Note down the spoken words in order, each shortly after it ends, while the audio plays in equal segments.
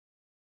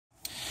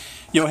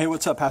Yo, hey,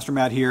 what's up? Pastor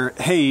Matt here.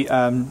 Hey,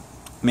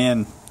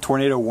 man,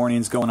 tornado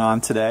warnings going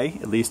on today,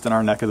 at least in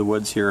our neck of the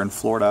woods here in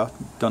Florida.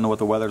 Don't know what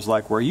the weather's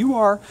like where you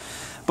are,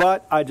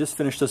 but I just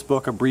finished this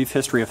book, A Brief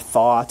History of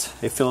Thought,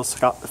 a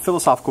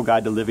philosophical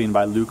guide to living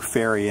by Luc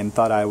Ferry, and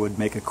thought I would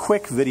make a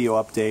quick video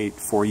update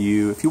for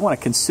you if you want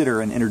to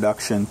consider an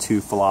introduction to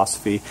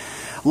philosophy.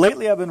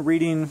 Lately, I've been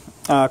reading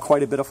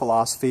quite a bit of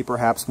philosophy,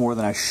 perhaps more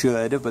than I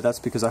should, but that's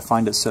because I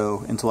find it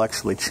so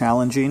intellectually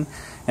challenging.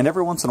 And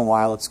every once in a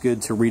while, it's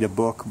good to read a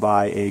book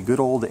by a good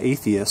old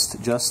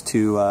atheist just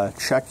to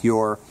check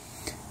your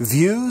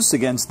views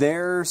against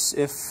theirs,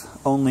 if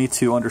only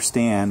to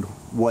understand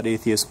what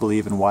atheists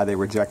believe and why they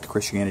reject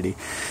Christianity.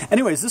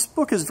 Anyways, this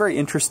book is very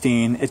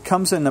interesting. It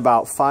comes in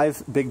about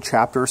 5 big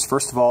chapters.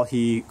 First of all,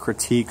 he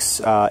critiques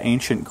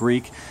ancient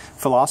Greek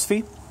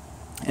philosophy.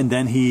 And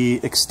then he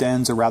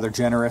extends a rather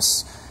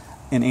generous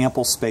and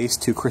ample space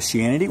to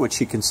Christianity, which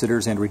he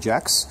considers and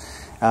rejects.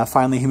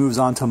 Finally, he moves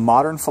on to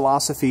modern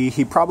philosophy.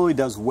 He probably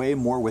does way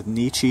more with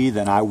Nietzsche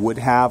than I would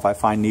have. I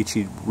find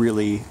Nietzsche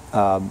really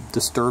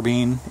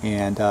disturbing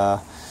and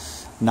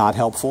not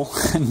helpful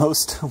in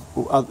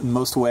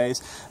most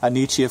ways.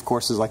 Nietzsche, of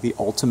course, is like the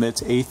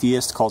ultimate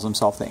atheist, calls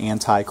himself the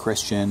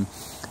anti-Christian.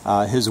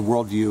 His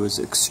worldview is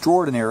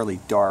extraordinarily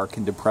dark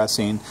and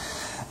depressing.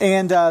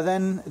 And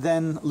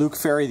then Luc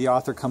Ferry, the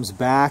author, comes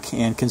back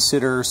and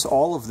considers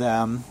all of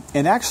them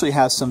and actually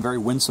has some very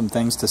winsome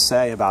things to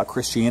say about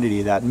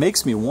Christianity that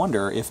makes me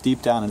wonder if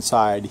deep down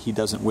inside he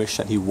doesn't wish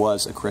that he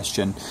was a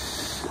Christian.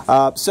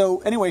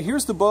 So anyway,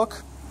 here's the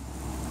book.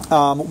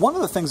 One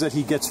of the things that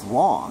he gets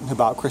wrong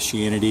about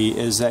Christianity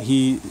is that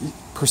he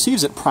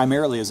perceives it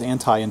primarily as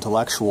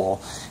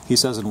anti-intellectual. He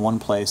says in one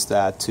place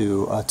that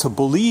to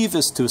believe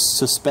is to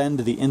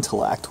suspend the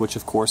intellect, which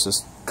of course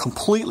is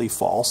completely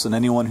false, and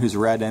anyone who's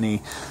read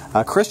any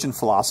Christian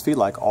philosophy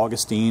like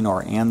Augustine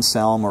or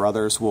Anselm or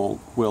others will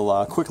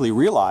quickly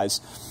realize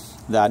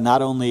that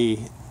not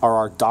only are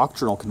our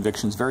doctrinal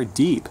convictions very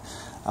deep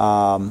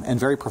and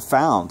very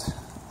profound,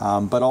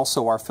 but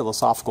also our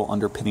philosophical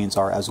underpinnings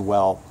are as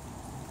well.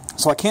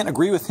 So I can't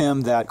agree with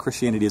him that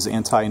Christianity is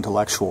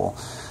anti-intellectual,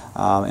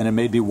 and it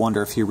made me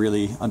wonder if he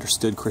really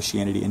understood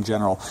Christianity in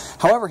general.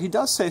 However, he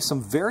does say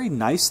some very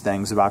nice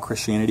things about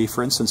Christianity.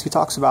 For instance, he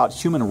talks about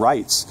human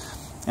rights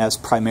as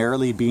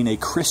primarily being a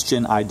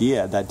Christian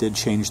idea that did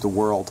change the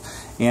world.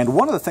 And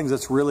one of the things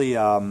that's really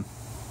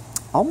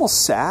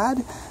almost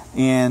sad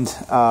and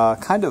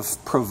kind of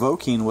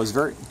provoking was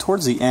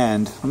towards the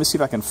end. Let me see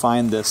if I can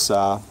find this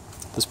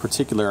this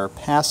particular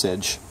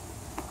passage.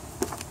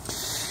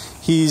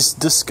 He's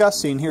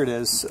discussing, here it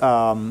is,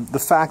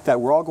 the fact that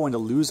we're all going to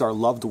lose our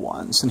loved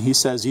ones. And he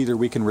says either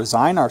we can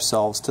resign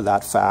ourselves to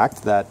that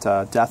fact that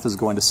death is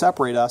going to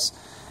separate us,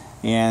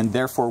 and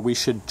therefore we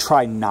should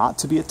try not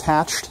to be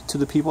attached to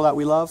the people that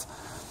we love,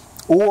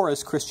 or,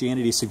 as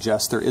Christianity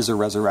suggests, there is a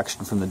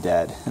resurrection from the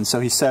dead. And so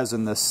he says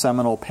in this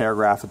seminal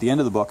paragraph at the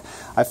end of the book,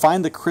 I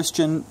find the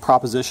Christian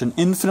proposition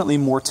infinitely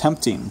more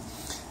tempting,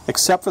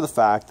 except for the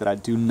fact that I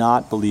do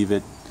not believe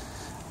it.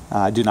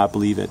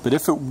 But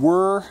if it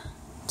were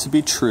to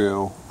be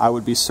true, I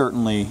would be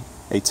certainly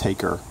a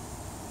taker.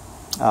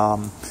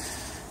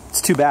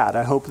 It's too bad.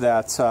 I hope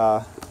that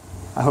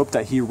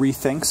he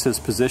rethinks his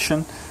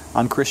position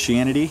on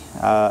Christianity,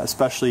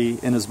 especially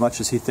in as much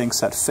as he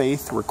thinks that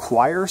faith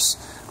requires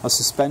a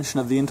suspension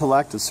of the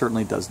intellect. It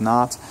certainly does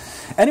not.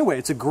 Anyway,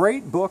 it's a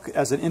great book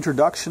as an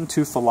introduction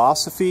to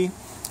philosophy.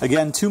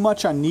 Again, too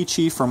much on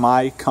Nietzsche for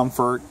my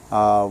comfort.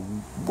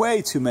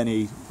 Way too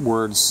many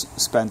words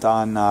spent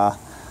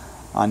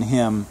on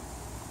him.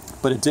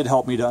 But it did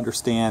help me to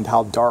understand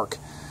how dark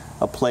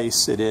a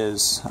place it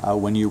is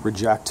when you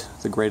reject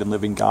the great and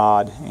living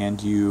God,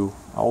 and you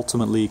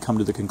ultimately come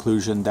to the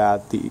conclusion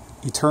that the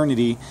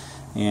eternity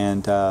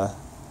and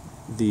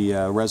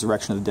the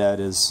resurrection of the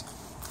dead is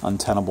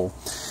untenable.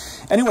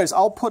 Anyways,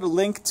 I'll put a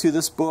link to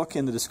this book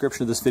in the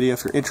description of this video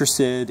if you're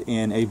interested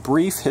in A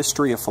Brief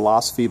History of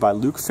Philosophy by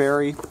Luc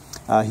Ferry.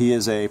 He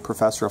is a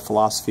professor of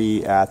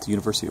philosophy at the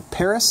University of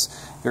Paris.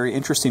 Very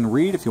interesting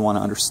read if you want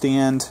to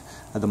understand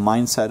the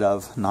mindset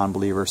of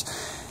non-believers.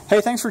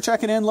 Hey, thanks for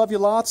checking in. Love you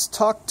lots.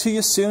 Talk to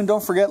you soon.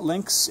 Don't forget,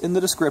 links in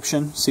the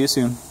description. See you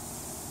soon.